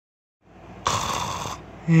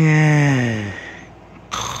Yeah.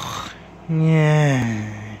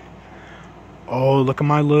 Yeah. Oh, look at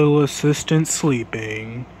my little assistant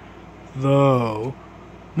sleeping. Though.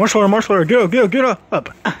 Martial art, get up.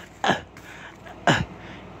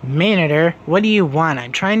 Manager, what do you want?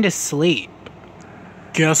 I'm trying to sleep.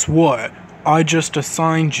 Guess what? I just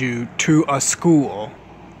assigned you to a school.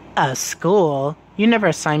 A school? You never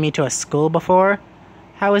assigned me to a school before?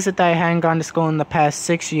 How is it that I hadn't gone to school in the past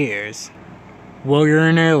 6 years? Well, you're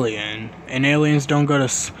an alien, and aliens don't go to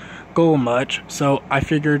school much, so I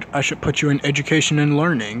figured I should put you in education and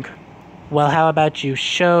learning. Well, how about you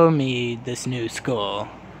show me this new school?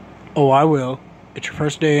 Oh, I will. It's your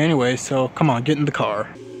first day anyway, so come on, get in the car.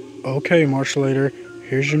 Okay, martilator,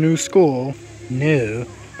 here's your new school. New?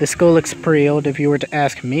 The school looks pretty old if you were to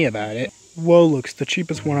ask me about it. Well, looks the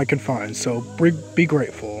cheapest one I can find, so be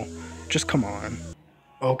grateful. Just come on.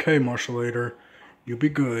 Okay, martilator, you be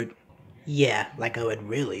good. Yeah, like I would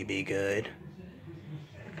really be good.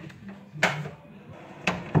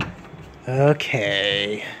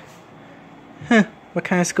 Okay. What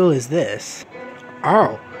kind of school is this?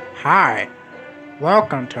 Oh, hi.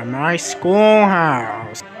 Welcome to my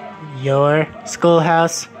schoolhouse. Your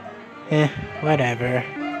schoolhouse? Whatever.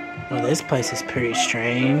 Well, this place is pretty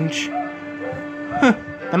strange.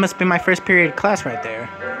 That must be my first period class right there.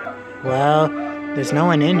 Well, there's no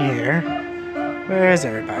one in here. Where is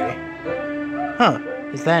everybody? Huh,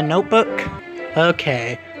 is that a notebook?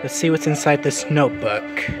 Okay, let's see what's inside this notebook.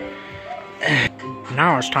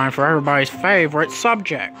 Now it's time for everybody's favorite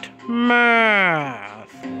subject, math.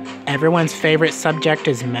 Everyone's favorite subject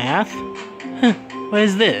is math? What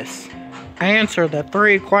is this? Answer the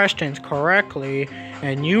 3 questions correctly,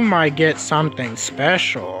 and you might get something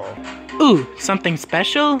special. Ooh, something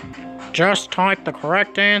special? Just type the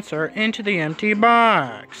correct answer into the empty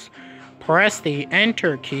box. Press the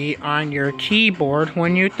Enter key on your keyboard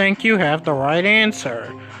when you think you have the right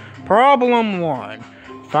answer. Problem 1.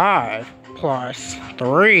 5 plus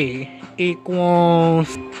 3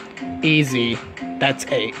 equals... Easy. That's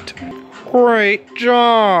 8. Great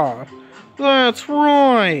job! That's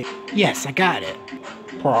right! Yes, I got it.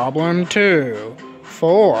 Problem 2.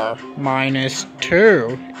 4 minus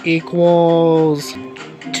 2 equals...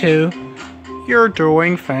 2. You're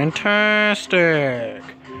doing fantastic!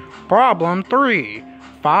 Problem 3.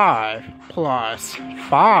 5 plus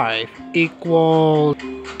 5 equals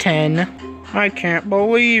 10. I can't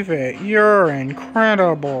believe it. You're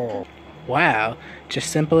incredible. Wow, just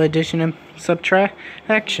simple addition and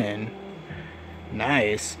subtraction.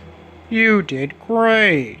 Nice. You did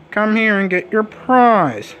great. Come here and get your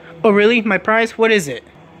prize. Oh, really? My prize? What is it?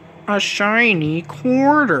 A shiny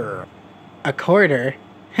quarter. A quarter?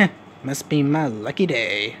 Heh, must be my lucky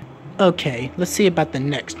day. Okay, let's see about the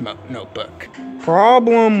next notebook.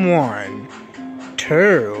 Problem 1.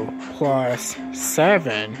 2 plus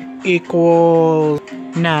 7 equals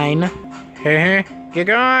 9. Heh, you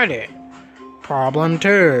got it. Problem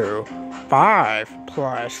 2. 5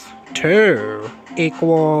 plus 2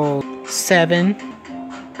 equals 7.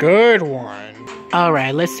 Good one.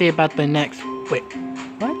 Alright, let's see about the next... Wait,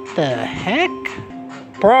 what the heck?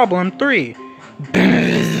 Problem 3.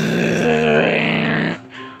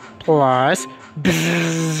 Plus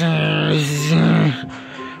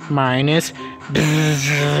minus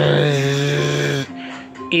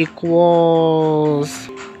equals...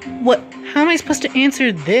 What? How am I supposed to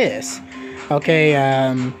answer this? Okay,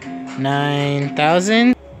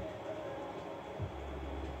 9,000?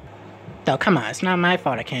 Oh, come on, it's not my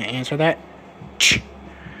fault I can't answer that.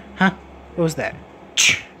 Huh? What was that?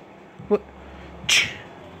 What?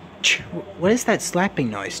 What is that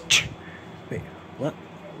slapping noise? Wait, what?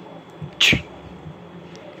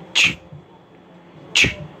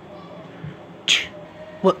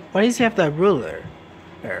 What? Why does he have that ruler?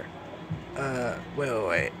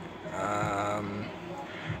 Wait.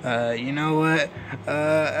 You know what?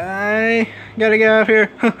 I gotta get out of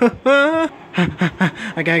here.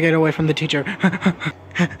 I gotta get away from the teacher.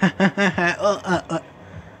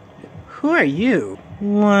 Who are you?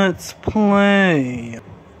 Let's play.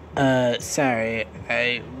 Sorry,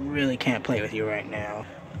 I really can't play with you right now.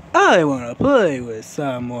 I wanna play with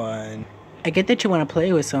someone. I get that you wanna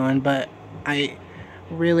play with someone, but I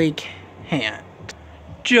really can't.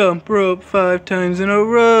 Jump rope 5 times in a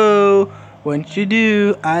row. Once you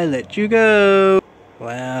do, I let you go.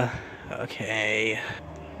 Well, okay.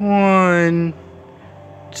 1,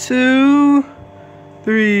 2,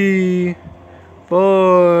 3,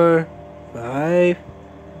 4, 5.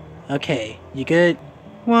 Okay, you good?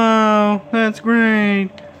 Wow, that's great.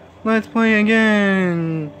 Let's play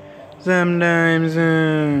again. Sometime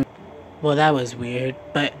soon. Well, that was weird,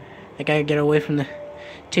 but I gotta get away from the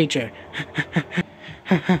Teacher.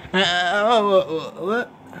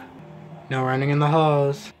 What? No running in the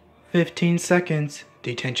halls. 15 seconds.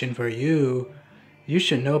 Detention for you. You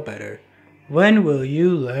should know better. When will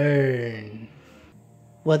you learn?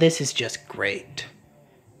 Well, this is just great.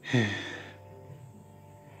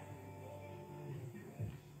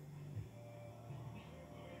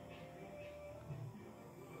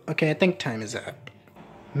 Okay, I think time is up.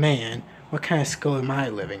 Man, what kind of school am I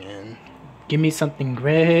living in? Give me something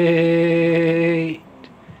great.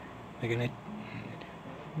 They're gonna...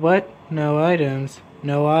 What? No items.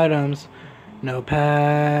 No items. No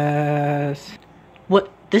pass.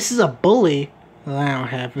 What? This is a bully. Well, I don't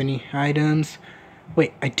have any items.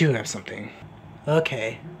 Wait, I do have something.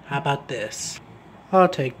 Okay, how about this? I'll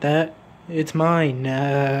take that. It's mine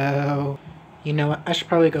now. You know what? I should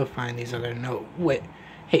probably go find these other Wait.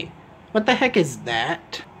 Hey, what the heck is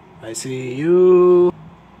that? I see you.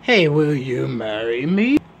 Hey, will you marry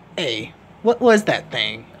me? Hey, what was that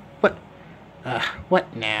thing?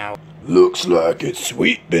 What now? Looks like it's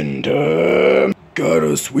sweeping time. Got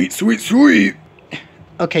a sweep, sweep, sweep.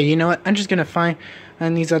 Okay, you know what? I'm just gonna find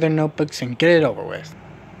these other notebooks and get it over with.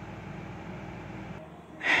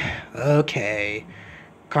 Okay.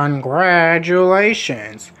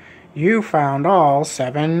 Congratulations. You found all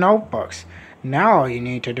 7 notebooks. Now all you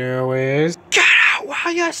need to do is get out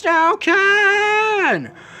while you still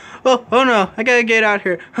can. Oh no, I gotta get out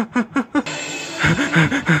here.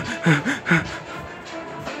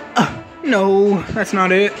 No, that's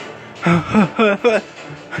not it.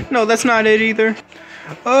 No, that's not it either.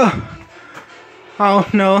 Oh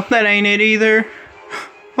no, that ain't it either.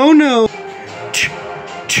 Oh no.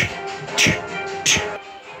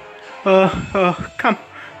 Come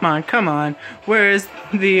on. Where is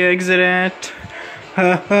the exit at?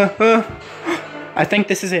 I think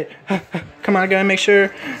this is it. Come on, I gotta make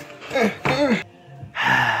sure.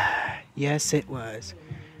 Yes, it was.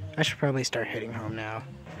 I should probably start heading home now.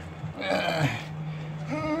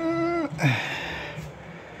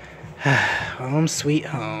 Home sweet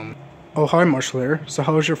home. Oh, hi, Marshall. So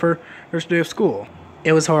how was your first day of school?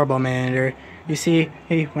 It was horrible, Manager. You see,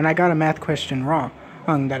 when I got a math question wrong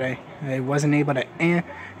that I wasn't able to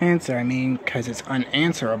answer, because it's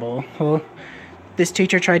unanswerable, well, this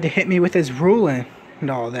teacher tried to hit me with his ruler and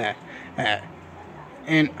all that.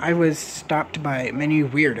 And I was stopped by many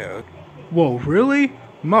weirdos. Whoa, really?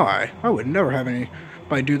 My, I would never have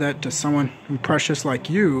anybody do that to someone precious like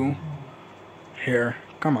you. Here,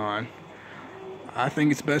 come on. I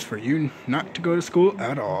think it's best for you not to go to school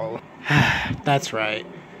at all. That's right.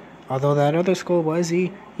 Although that other school was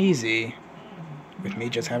easy, with me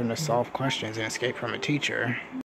just having to solve questions and escape from a teacher.